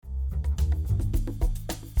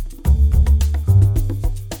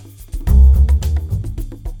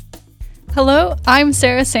Hello, I'm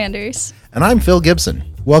Sarah Sanders. And I'm Phil Gibson.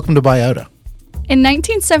 Welcome to Biota. In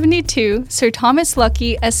 1972, Sir Thomas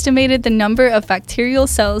Luckey estimated the number of bacterial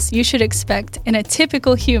cells you should expect in a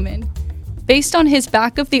typical human. Based on his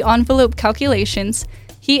back-of-the-envelope calculations,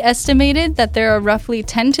 he estimated that there are roughly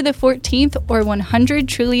 10 to the 14th or 100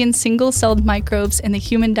 trillion single-celled microbes in the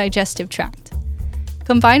human digestive tract.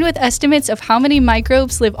 Combined with estimates of how many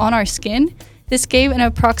microbes live on our skin, this gave an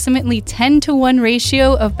approximately 10-to-1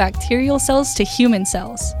 ratio of bacterial cells to human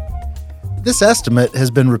cells. This estimate has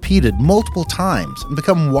been repeated multiple times and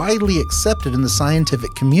become widely accepted in the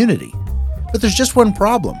scientific community. But there's just one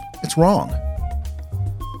problem. It's wrong.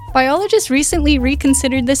 Biologists recently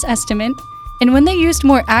reconsidered this estimate, and when they used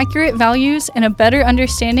more accurate values and a better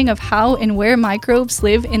understanding of how and where microbes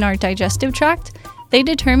live in our digestive tract, they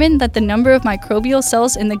determined that the number of microbial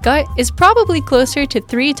cells in the gut is probably closer to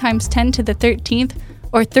 3 times 10 to the 13th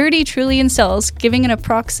or 30 trillion cells, giving an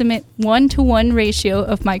approximate 1-to-1 ratio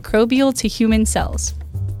of microbial to human cells.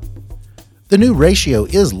 The new ratio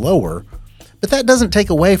is lower, but that doesn't take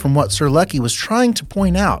away from what Sir Luckey was trying to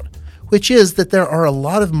point out, which is that there are a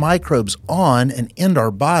lot of microbes on and in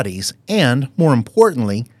our bodies, and, more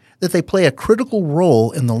importantly, that they play a critical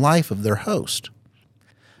role in the life of their host.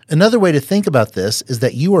 Another way to think about this is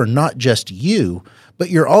that you are not just you, but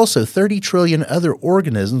you're also 30 trillion other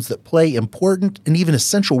organisms that play important and even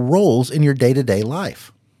essential roles in your day-to-day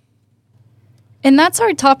life. And that's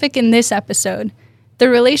our topic in this episode, the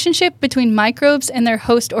relationship between microbes and their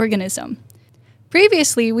host organism.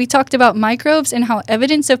 Previously, we talked about microbes and how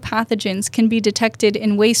evidence of pathogens can be detected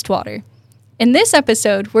in wastewater. In this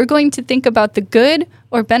episode, we're going to think about the good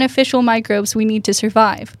or beneficial microbes we need to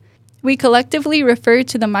survive. We collectively refer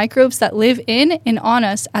to the microbes that live in and on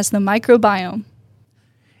us as the microbiome.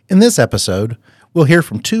 In this episode, we'll hear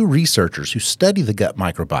from 2 researchers who study the gut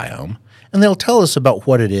microbiome, and they'll tell us about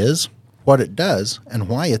what it is, what it does, and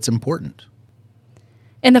why it's important.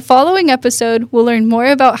 In the following episode, we'll learn more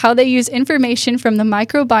about how they use information from the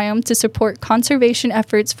microbiome to support conservation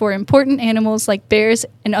efforts for important animals like bears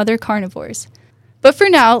and other carnivores. But for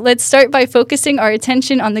now, let's start by focusing our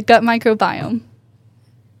attention on the gut microbiome.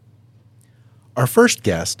 Our first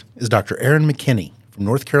guest is Dr. Erin McKinney from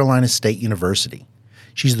North Carolina State University.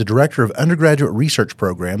 She's the Director of Undergraduate Research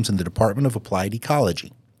Programs in the Department of Applied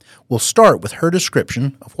Ecology. We'll start with her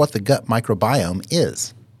description of what the gut microbiome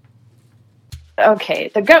is. Okay,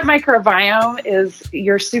 the gut microbiome is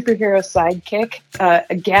your superhero sidekick,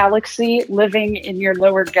 a galaxy living in your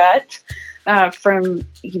lower gut from,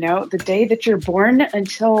 the day that you're born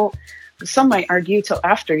until, some might argue, till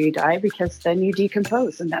after you die, because then you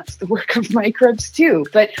decompose, and that's the work of microbes too.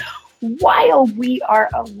 But while we are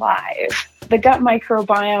alive, the gut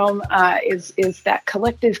microbiome is that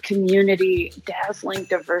collective community, dazzling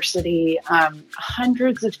diversity,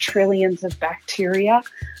 hundreds of trillions of bacteria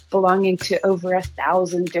belonging to over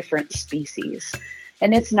 1,000 different species.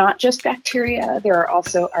 And it's not just bacteria. There are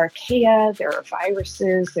also archaea, there are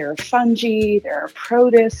viruses, there are fungi, there are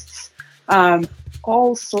protists,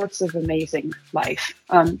 all sorts of amazing life.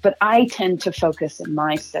 But I tend to focus in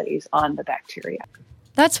my studies on the bacteria.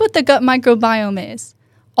 That's what the gut microbiome is,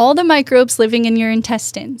 all the microbes living in your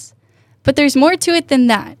intestines. But there's more to it than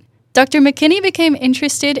that. Dr. McKinney became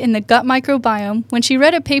interested in the gut microbiome when she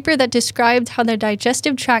read a paper that described how the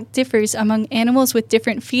digestive tract differs among animals with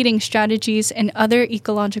different feeding strategies and other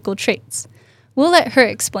ecological traits. We'll let her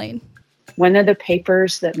explain. One of the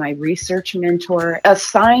papers that my research mentor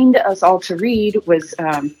assigned us all to read was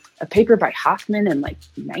a paper by Hoffman in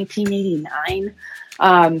 1989.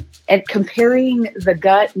 And comparing the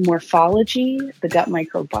gut morphology, the gut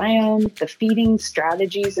microbiome, the feeding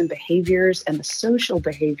strategies and behaviors, and the social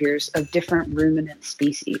behaviors of different ruminant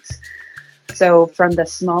species. So from the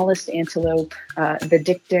smallest antelope, the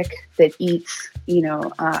dik-dik that eats,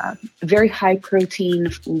 very high protein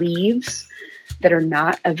leaves that are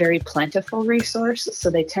not a very plentiful resource. So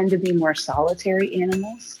they tend to be more solitary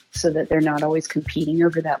animals so that they're not always competing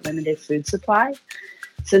over that limited food supply.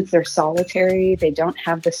 Since they're solitary, they don't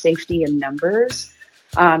have the safety in numbers,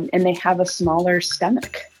 and they have a smaller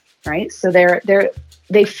stomach, right? So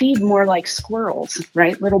they feed more like squirrels,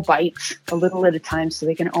 right? Little bites, a little at a time, so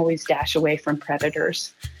they can always dash away from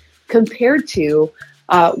predators. Compared to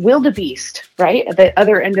wildebeest, right? At the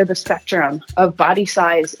other end of the spectrum of body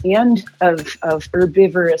size and of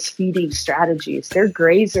herbivorous feeding strategies. They're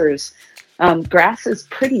grazers. Grass is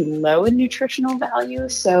pretty low in nutritional value,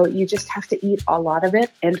 so you just have to eat a lot of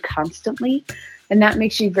it and constantly. And that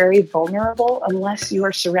makes you very vulnerable unless you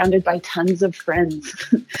are surrounded by tons of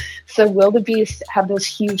friends. So wildebeest have those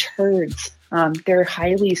huge herds. They're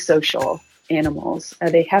highly social animals.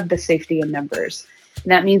 They have the safety in numbers.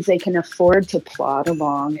 And that means they can afford to plod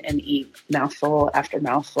along and eat mouthful after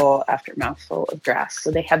mouthful after mouthful of grass. So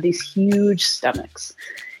they have these huge stomachs.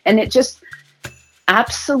 And it just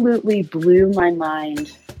absolutely blew my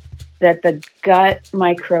mind that the gut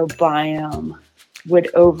microbiome would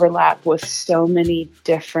overlap with so many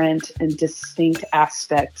different and distinct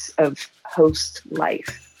aspects of host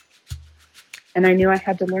life. And I knew I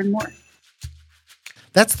had to learn more.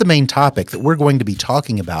 That's the main topic that we're going to be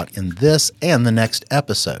talking about in this and the next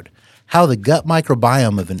episode, how the gut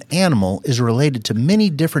microbiome of an animal is related to many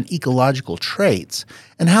different ecological traits,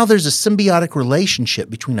 and how there's a symbiotic relationship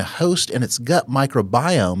between a host and its gut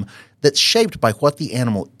microbiome that's shaped by what the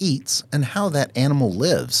animal eats and how that animal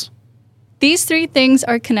lives. These three things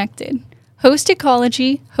are connected: host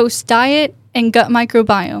ecology, host diet, and gut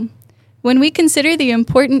microbiome. When we consider the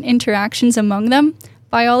important interactions among them,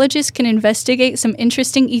 biologists can investigate some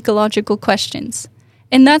interesting ecological questions.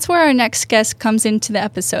 And that's where our next guest comes into the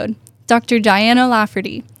episode, Dr. Diana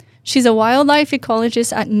Lafferty. She's a wildlife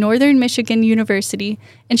ecologist at Northern Michigan University,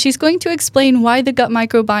 and she's going to explain why the gut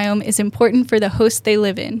microbiome is important for the host they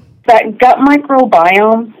live in. That gut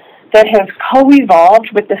microbiome that has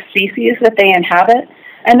co-evolved with the species that they inhabit,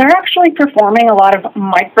 and they're actually performing a lot of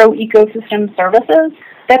micro-ecosystem services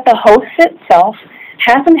that the host itself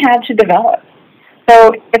hasn't had to develop.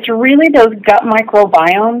 So it's really those gut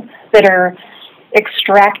microbiomes that are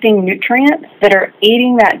extracting nutrients, that are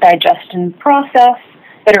aiding that digestion process,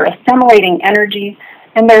 that are assimilating energy.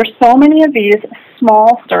 And there are so many of these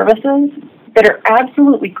small services that are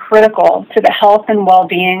absolutely critical to the health and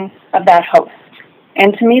well-being of that host.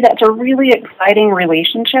 And to me, that's a really exciting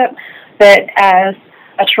relationship that as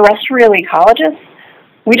a terrestrial ecologist,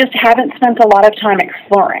 we just haven't spent a lot of time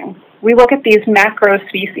exploring. We look at these macro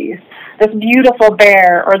species, this beautiful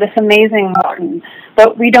bear or this amazing marten,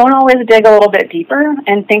 but we don't always dig a little bit deeper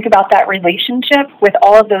and think about that relationship with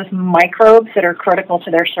all of those microbes that are critical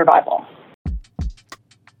to their survival.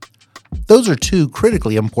 Those are two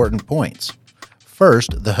critically important points.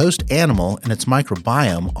 First, the host animal and its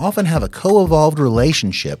microbiome often have a co-evolved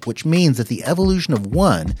relationship, which means that the evolution of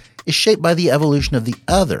one is shaped by the evolution of the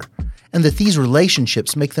other, and that these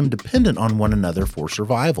relationships make them dependent on one another for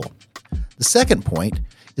survival. The second point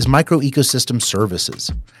is microecosystem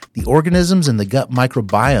services. The organisms in the gut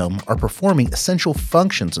microbiome are performing essential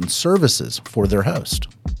functions and services for their host.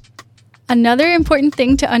 Another important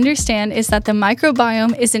thing to understand is that the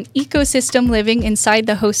microbiome is an ecosystem living inside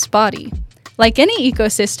the host's body. Like any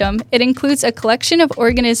ecosystem, it includes a collection of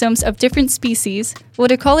organisms of different species,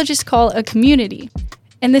 what ecologists call a community.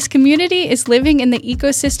 And this community is living in the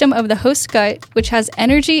ecosystem of the host gut, which has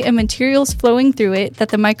energy and materials flowing through it that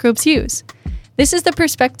the microbes use. This is the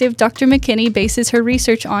perspective Dr. McKinney bases her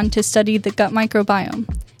research on to study the gut microbiome.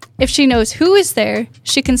 If she knows who is there,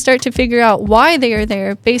 she can start to figure out why they are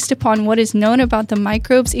there based upon what is known about the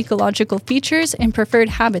microbes' ecological features and preferred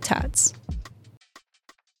habitats.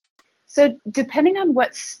 So depending on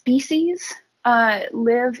what species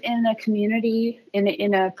live in a community,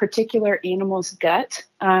 in a particular animal's gut,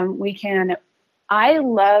 I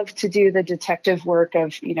love to do the detective work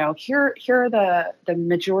of, here are the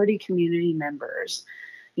majority community members,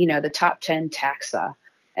 the top 10 taxa.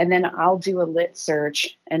 And then I'll do a lit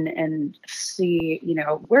search and see,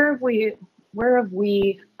 where have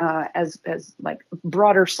we as like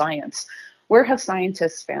broader science, where have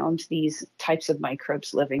scientists found these types of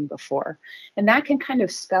microbes living before? And that can kind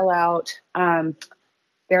of spell out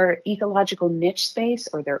their ecological niche space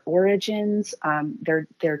or their origins,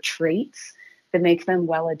 their traits that make them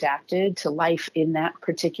well adapted to life in that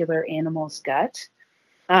particular animal's gut.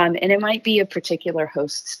 And it might be a particular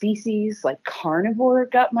host species, like carnivore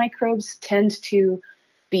gut microbes tend to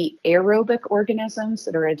be aerobic organisms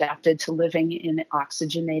that are adapted to living in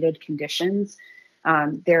oxygenated conditions.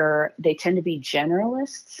 They tend to be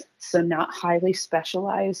generalists, so not highly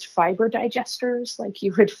specialized fiber digesters like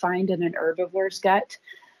you would find in an herbivore's gut.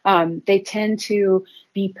 They tend to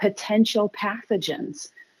be potential pathogens.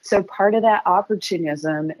 So part of that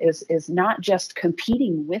opportunism is not just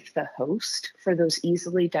competing with the host for those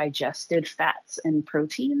easily digested fats and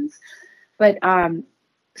proteins, but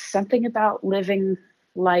something about living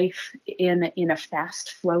life in a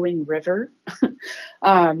fast flowing river.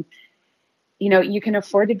 You can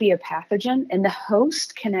afford to be a pathogen, and the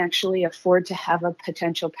host can actually afford to have a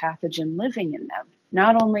potential pathogen living in them,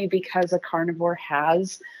 not only because a carnivore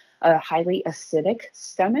has a highly acidic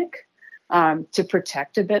stomach, to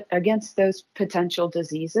protect a bit against those potential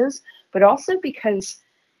diseases, but also because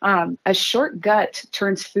a short gut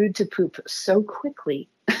turns food to poop so quickly.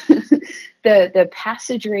 The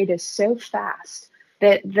passage rate is so fast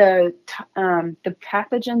that the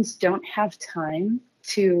pathogens don't have time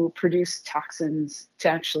to produce toxins to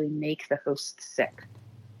actually make the host sick.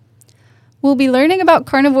 We'll be learning about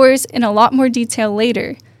carnivores in a lot more detail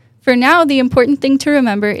later. For now, the important thing to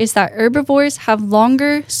remember is that herbivores have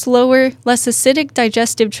longer, slower, less acidic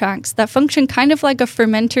digestive tracts that function kind of like a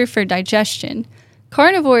fermenter for digestion.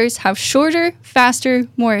 Carnivores have shorter, faster,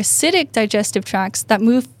 more acidic digestive tracts that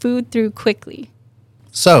move food through quickly.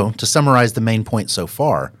 So, to summarize the main points so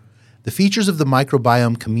far, the features of the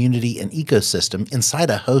microbiome community and ecosystem inside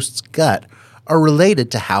a host's gut are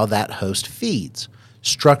related to how that host feeds.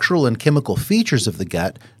 Structural and chemical features of the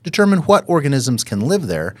gut determine what organisms can live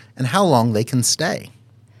there and how long they can stay.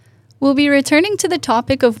 We'll be returning to the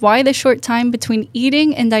topic of why the short time between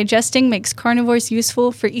eating and digesting makes carnivores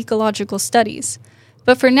useful for ecological studies.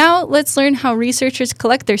 But for now, let's learn how researchers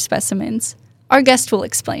collect their specimens. Our guest will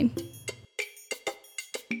explain.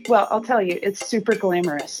 Well, I'll tell you, it's super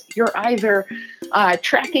glamorous. You're either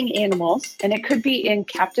tracking animals, and it could be in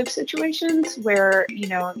captive situations where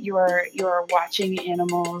you are watching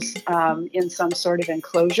animals in some sort of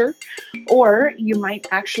enclosure, or you might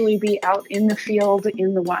actually be out in the field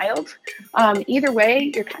in the wild. Either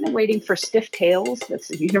way, you're kind of waiting for stiff tails. That's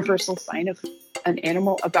a universal sign of an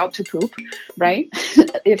animal about to poop, right?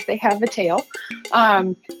 If they have a tail.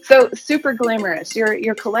 So super glamorous.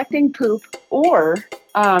 You're collecting poop, or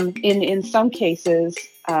in some cases,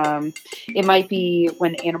 it might be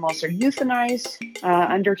when animals are euthanized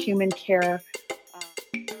under human care.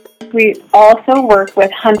 We also work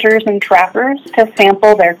with hunters and trappers to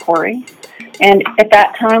sample their quarry. And at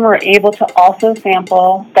that time, we're able to also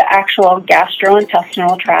sample the actual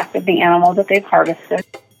gastrointestinal tract of the animal that they've harvested.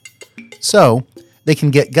 So, they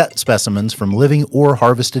can get gut specimens from living or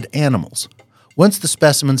harvested animals. Once the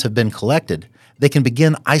specimens have been collected, they can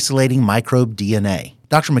begin isolating microbe DNA.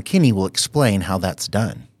 Dr. McKinney will explain how that's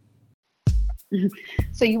done.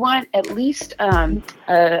 So you want at least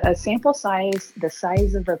a sample size the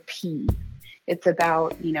size of a pea. It's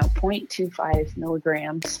about 0.25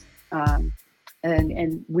 milligrams,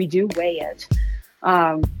 and we do weigh it.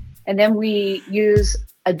 And then we use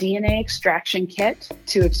a DNA extraction kit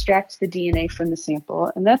to extract the DNA from the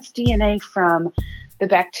sample, and that's DNA from the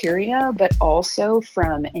bacteria, but also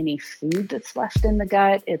from any food that's left in the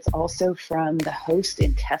gut. It's also from the host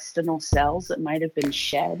intestinal cells that might have been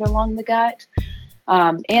shed along the gut,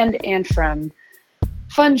 and from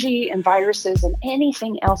fungi and viruses and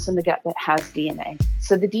anything else in the gut that has DNA.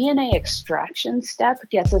 So the DNA extraction step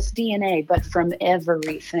gets us DNA, but from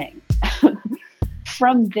everything.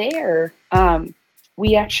 From there,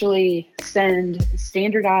 we actually send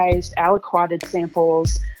standardized aliquoted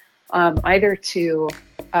samples either to,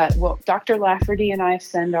 Dr. Lafferty and I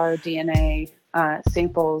send our DNA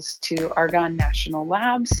samples to Argonne National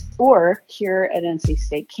Labs, or here at NC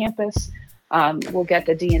State campus, we'll get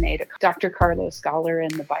the DNA to Dr. Carlos Galler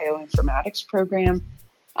in the bioinformatics program,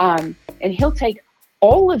 and he'll take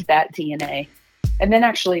all of that DNA and then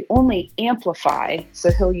actually only amplify.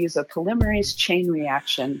 So he'll use a polymerase chain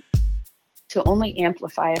reaction to only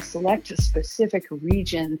amplify a specific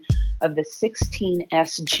region of the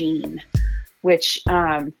 16S gene, which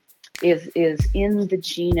is in the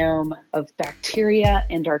genome of bacteria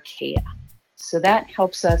and archaea. So that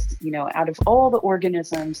helps us, out of all the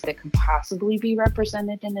organisms that could possibly be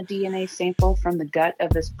represented in a DNA sample from the gut of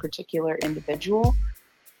this particular individual,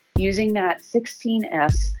 using that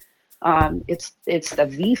 16S, it's the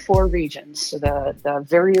V4 region, so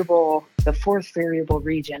the fourth variable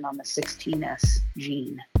region on the 16S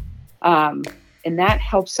gene. And that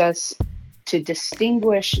helps us to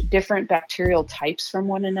distinguish different bacterial types from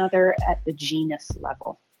one another at the genus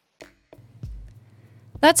level.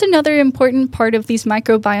 That's another important part of these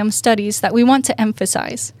microbiome studies that we want to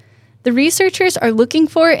emphasize. The researchers are looking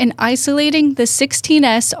for and isolating the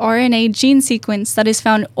 16S RNA gene sequence that is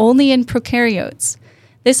found only in prokaryotes.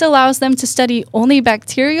 This allows them to study only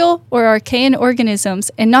bacterial or archaean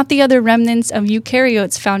organisms and not the other remnants of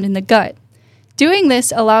eukaryotes found in the gut. Doing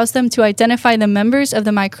this allows them to identify the members of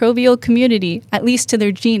the microbial community, at least to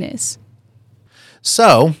their genus.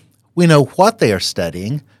 So, we know what they are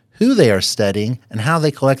studying, who they are studying, and how they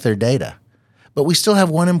collect their data. But we still have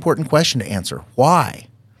one important question to answer. Why?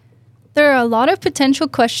 There are a lot of potential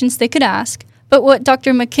questions they could ask, but what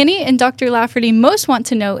Dr. McKinney and Dr. Lafferty most want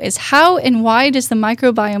to know is how and why does the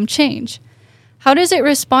microbiome change? How does it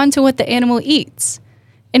respond to what the animal eats?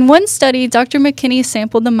 In one study, Dr. McKinney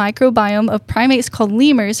sampled the microbiome of primates called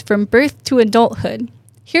lemurs from birth to adulthood.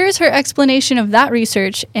 Here is her explanation of that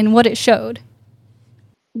research and what it showed.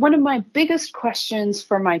 One of my biggest questions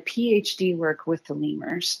for my PhD work with the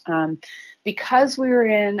lemurs, because we were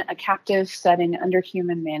in a captive setting under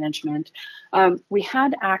human management, we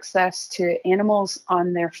had access to animals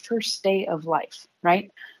on their first day of life,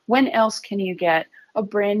 right? When else can you get a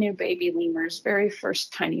brand new baby lemur's very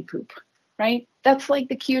first tiny poop, right? That's like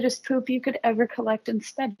the cutest poop you could ever collect and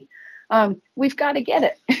study. We've got to get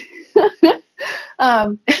it.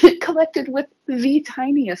 Collected with the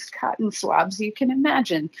tiniest cotton swabs you can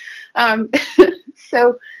imagine.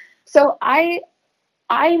 So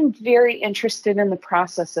I'm very interested in the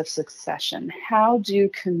process of succession. How do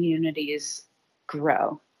communities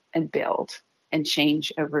grow and build and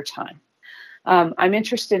change over time? I'm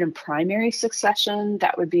interested in primary succession.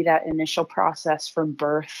 That would be that initial process from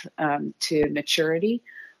birth to maturity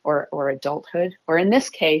or adulthood. Or in this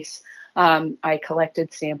case, I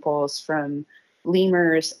collected samples from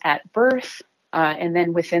lemurs at birth, and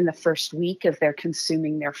then within the first week of their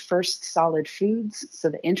consuming their first solid foods, so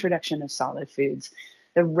the introduction of solid foods,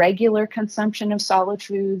 the regular consumption of solid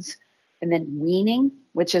foods, and then weaning,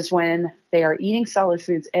 which is when they are eating solid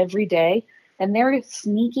foods every day, and they're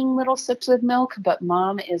sneaking little sips of milk, but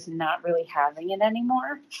mom is not really having it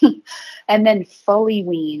anymore. And then fully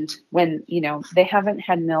weaned when, they haven't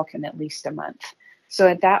had milk in at least a month. So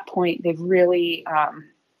at that point, they've really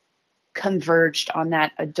converged on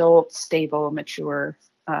that adult, stable, mature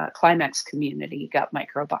climax community gut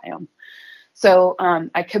microbiome. So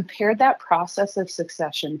I compared that process of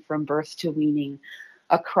succession from birth to weaning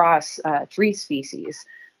across 3 species.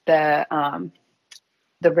 The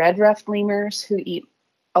red-ruffed lemurs, who eat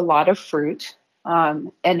a lot of fruit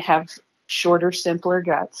and have shorter, simpler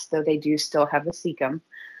guts, though they do still have a cecum.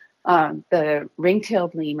 The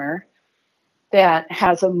ring-tailed lemur, that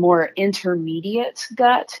has a more intermediate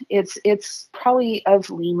gut. It's probably, of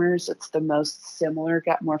lemurs, it's the most similar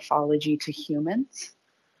gut morphology to humans.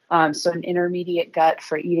 So an intermediate gut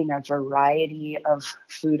for eating a variety of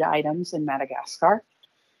food items in Madagascar.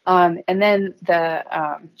 And then the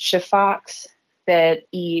shifox that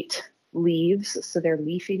eat leaves, so they're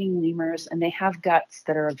leaf-eating lemurs, and they have guts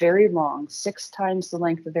that are very long, 6 times the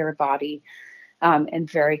length of their body, and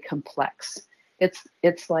very complex.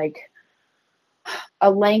 It's like a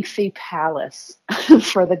lengthy palace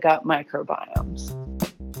for the gut microbiomes.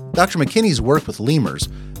 Dr. McKinney's work with lemurs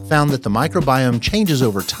found that the microbiome changes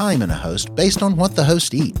over time in a host based on what the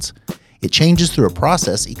host eats. It changes through a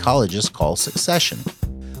process ecologists call succession.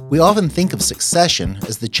 We often think of succession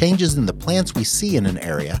as the changes in the plants we see in an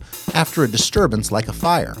area after a disturbance like a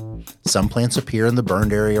fire. Some plants appear in the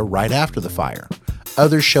burned area right after the fire.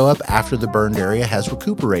 Others show up after the burned area has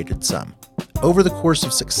recuperated some. Over the course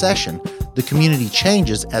of succession, the community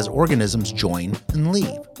changes as organisms join and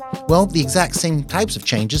leave. Well, the exact same types of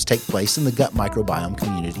changes take place in the gut microbiome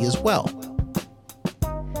community as well.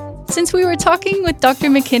 Since we were talking with Dr.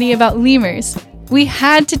 McKinney about lemurs, we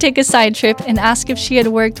had to take a side trip and ask if she had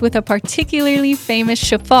worked with a particularly famous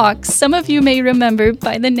shifox some of you may remember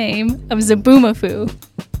by the name of Zoboomafoo.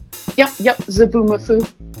 Yep,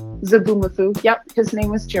 Zoboomafoo. Yep, his name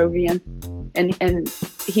was Jovian. And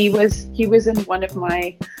he was in one of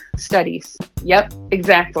my studies. Yep,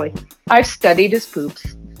 exactly. I've studied his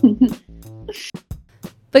poops.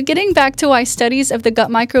 But getting back to why studies of the gut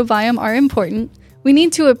microbiome are important, we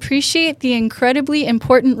need to appreciate the incredibly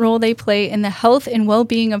important role they play in the health and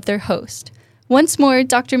well-being of their host. Once more,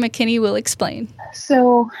 Dr. McKinney will explain.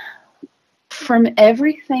 So, from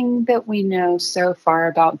everything that we know so far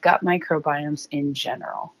about gut microbiomes in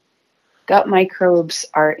general, gut microbes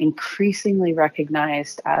are increasingly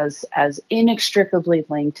recognized as inextricably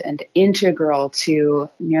linked and integral to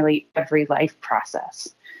nearly every life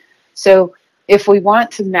process. So if we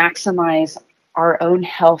want to maximize our own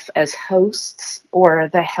health as hosts or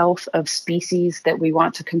the health of species that we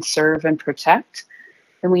want to conserve and protect,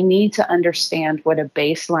 then we need to understand what a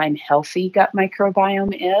baseline healthy gut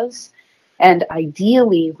microbiome is. And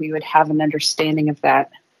ideally, we would have an understanding of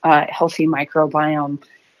that healthy microbiome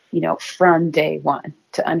from day one,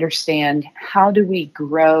 to understand how do we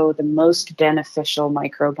grow the most beneficial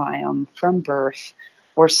microbiome from birth,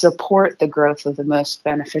 or support the growth of the most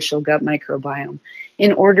beneficial gut microbiome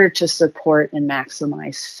in order to support and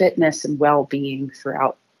maximize fitness and well-being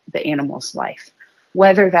throughout the animal's life,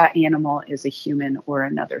 whether that animal is a human or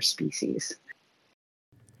another species.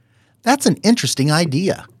 That's an interesting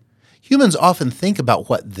idea. Humans often think about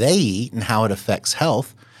what they eat and how it affects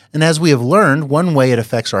health. And as we have learned, one way it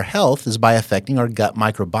affects our health is by affecting our gut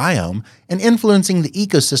microbiome and influencing the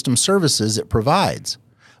ecosystem services it provides.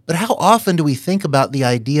 But how often do we think about the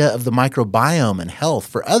idea of the microbiome and health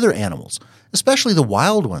for other animals, especially the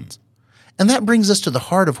wild ones? And that brings us to the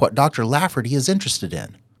heart of what Dr. Lafferty is interested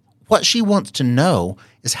in. What she wants to know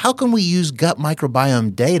is how can we use gut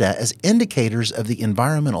microbiome data as indicators of the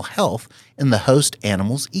environmental health in the host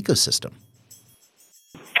animal's ecosystem.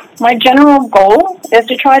 My general goal is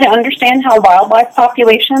to try to understand how wildlife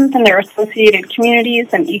populations and their associated communities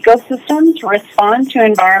and ecosystems respond to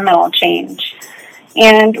environmental change.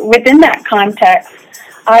 And within that context,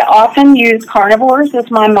 I often use carnivores as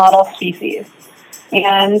my model species.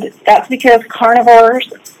 And that's because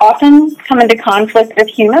carnivores often come into conflict with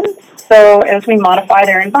humans. So as we modify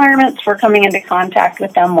their environments, we're coming into contact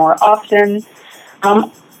with them more often.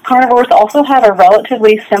 Carnivores also have a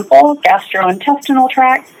relatively simple gastrointestinal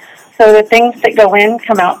tract, so the things that go in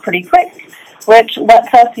come out pretty quick, which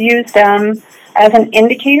lets us use them as an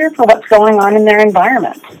indicator for what's going on in their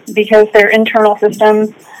environment, because their internal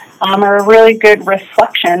systems are a really good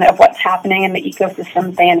reflection of what's happening in the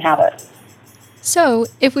ecosystems they inhabit. So,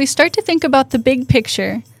 if we start to think about the big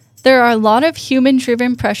picture, there are a lot of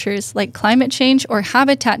human-driven pressures like climate change or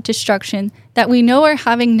habitat destruction that we know are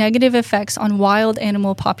having negative effects on wild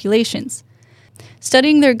animal populations.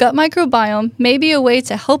 Studying their gut microbiome may be a way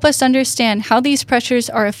to help us understand how these pressures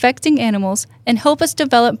are affecting animals and help us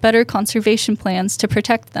develop better conservation plans to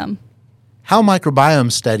protect them. How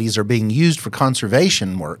microbiome studies are being used for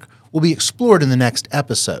conservation work will be explored in the next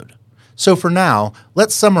episode. So for now,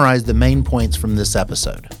 let's summarize the main points from this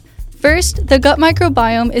episode. First, the gut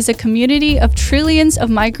microbiome is a community of trillions of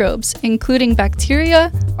microbes, including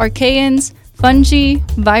bacteria, archaeans, fungi,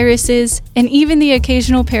 viruses, and even the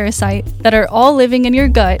occasional parasite that are all living in your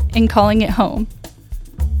gut and calling it home.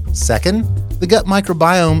 Second, the gut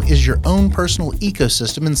microbiome is your own personal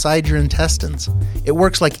ecosystem inside your intestines. It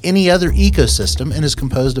works like any other ecosystem and is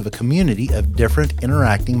composed of a community of different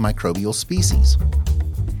interacting microbial species.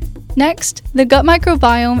 Next, the gut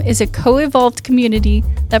microbiome is a co-evolved community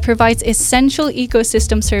that provides essential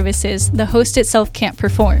ecosystem services the host itself can't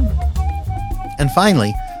perform. And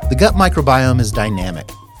finally, the gut microbiome is dynamic.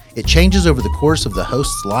 It changes over the course of the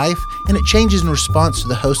host's life, and it changes in response to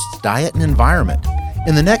the host's diet and environment.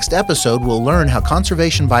 In the next episode, we'll learn how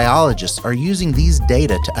conservation biologists are using these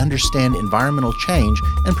data to understand environmental change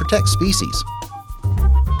and protect species.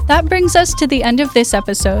 That brings us to the end of this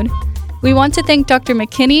episode. We want to thank Dr.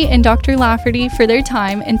 McKinney and Dr. Lafferty for their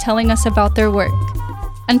time in telling us about their work.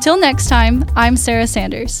 Until next time, I'm Sarah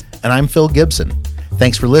Sanders. And I'm Phil Gibson.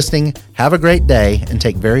 Thanks for listening, have a great day, and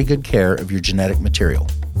take very good care of your genetic material.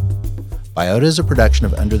 Biota is a production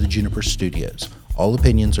of Under the Juniper Studios. All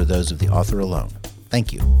opinions are those of the author alone.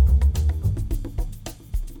 Thank you.